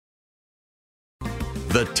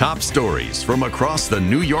The top stories from across the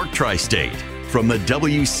New York tri-state from the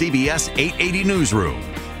WCBS 880 newsroom.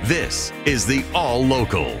 This is the All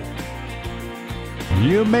Local.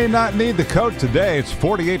 You may not need the coat today. It's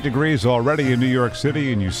 48 degrees already in New York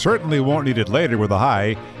City, and you certainly won't need it later with a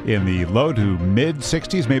high in the low to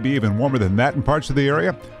mid-60s, maybe even warmer than that in parts of the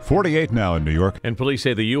area. 48 now in New York. And police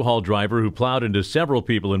say the U-Haul driver who plowed into several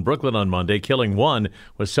people in Brooklyn on Monday, killing one,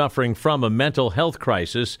 was suffering from a mental health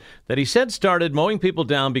crisis that he said started mowing people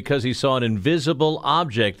down because he saw an invisible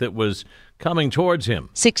object that was coming towards him.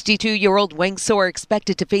 62-year-old Wang Soer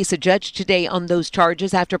expected to face a judge today on those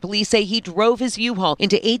charges after police say he drove his U-Haul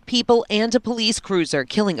into 8 people and a police cruiser,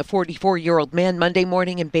 killing a 44-year-old man Monday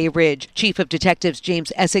morning in Bay Ridge. Chief of Detectives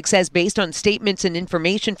James Essex says based on statements and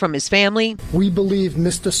information from his family, we believe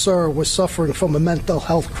Mr. Soer was suffering from a mental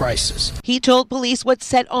health crisis. He told police what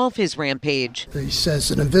set off his rampage. He says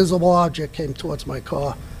an invisible object came towards my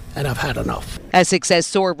car, and I've had enough. Essex says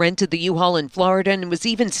Soer rented the U-Haul in Florida and was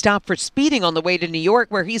even stopped for speeding on the way to New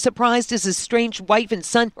York, where he surprised his estranged wife and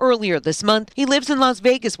son earlier this month. He lives in Las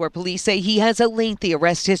Vegas, where police say he has a lengthy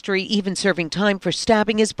arrest history, even serving time for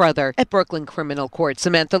stabbing his brother at Brooklyn Criminal Court.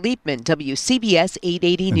 Samantha Liebman, WCBS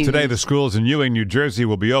 880 News. Today, the schools in Ewing, New Jersey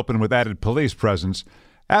will be open with added police presence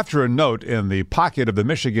after a note in the pocket of the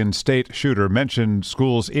Michigan State shooter mentioned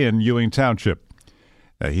schools in Ewing Township.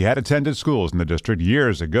 He had attended schools in the district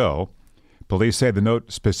years ago. Police say the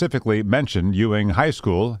note specifically mentioned Ewing High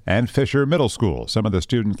School and Fisher Middle School. Some of the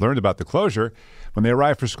students learned about the closure when they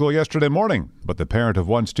arrived for school yesterday morning. But the parent of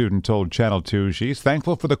one student told Channel 2 she's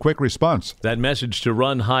thankful for the quick response. That message to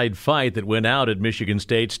run, hide, fight that went out at Michigan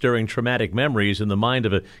State, stirring traumatic memories in the mind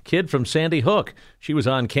of a kid from Sandy Hook. She was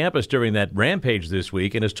on campus during that rampage this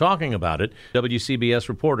week and is talking about it. WCBS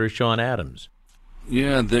reporter Sean Adams.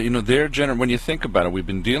 Yeah, when you think about it, we've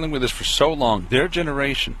been dealing with this for so long. Their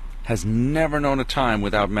generation has never known a time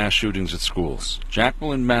without mass shootings at schools.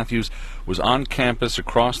 Jacqueline Matthews was on campus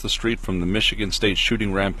across the street from the Michigan State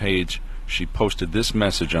shooting rampage. She posted this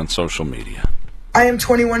message on social media. I am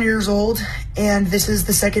 21 years old, and this is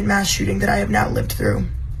the second mass shooting that I have now lived through.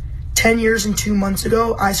 10 years and 2 months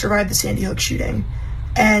ago, I survived the Sandy Hook shooting.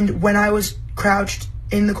 And when I was crouched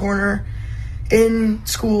in the corner in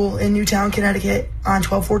school in Newtown, Connecticut on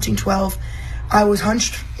 12/14/12, I was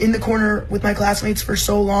hunched in the corner with my classmates for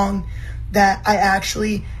so long that I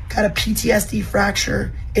actually got a PTSD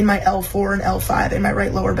fracture in my L4 and L5 in my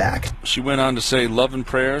right lower back. She went on to say, love and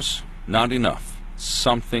prayers, not enough.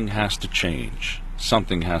 Something has to change.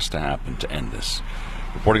 Something has to happen to end this.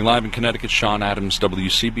 Reporting live in Connecticut, Sean Adams,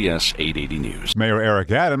 WCBS 880 News. Mayor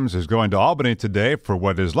Eric Adams is going to Albany today for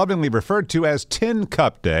what is lovingly referred to as Tin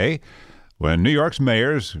Cup Day, when New York's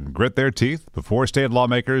mayors grit their teeth before state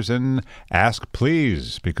lawmakers and ask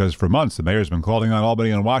please, because for months the mayor's been calling on Albany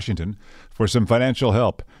and Washington for some financial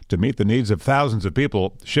help to meet the needs of thousands of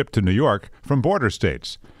people shipped to New York from border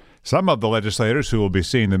states. Some of the legislators who will be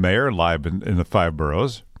seeing the mayor live in the 5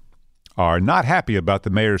 boroughs are not happy about the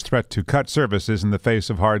mayor's threat to cut services in the face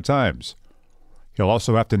of hard times. He'll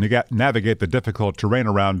also have to navigate the difficult terrain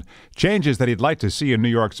around changes that he'd like to see in New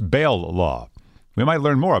York's bail law. We might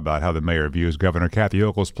learn more about how the mayor views Governor Kathy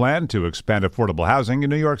Hochul's plan to expand affordable housing in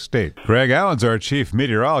New York State. Greg Allen's our chief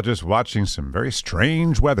meteorologist, watching some very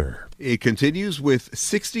strange weather. It continues with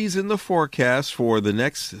 60s in the forecast for the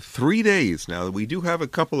next 3 days. Now, we do have a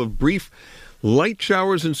couple of brief light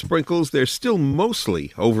showers and sprinkles. They're still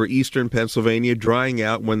mostly over eastern Pennsylvania, drying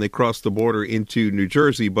out when they cross the border into New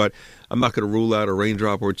Jersey, but I'm not going to rule out a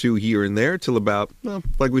raindrop or two here and there till about,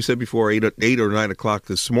 like we said before, 8 or 9 o'clock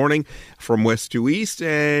this morning from west to east,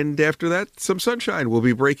 and after that, some sunshine will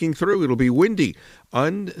be breaking through. It'll be windy,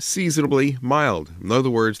 unseasonably mild. In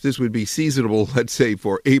other words, this would be seasonable, let's say,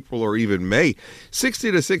 for April or even May.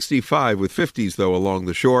 60 to 65 with 50s, though, along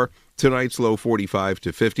the shore. Tonight's low 45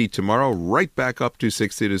 to 50. Tomorrow, right back up to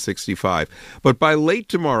 60 to 65. But by late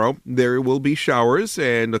tomorrow, there will be showers,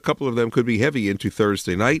 and a couple of them could be heavy into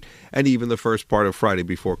Thursday night and even the first part of Friday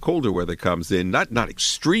before colder weather comes in. Not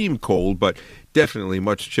extreme cold, but definitely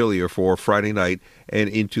much chillier for Friday night and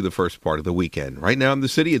into the first part of the weekend. Right now in the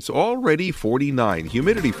city, it's already 49,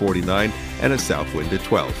 humidity 49, and a south wind at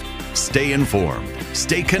 12. Stay informed.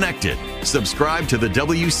 Stay connected. Subscribe to the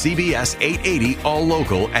WCBS 880 All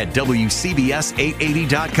Local at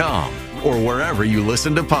WCBS880.com or wherever you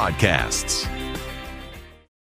listen to podcasts.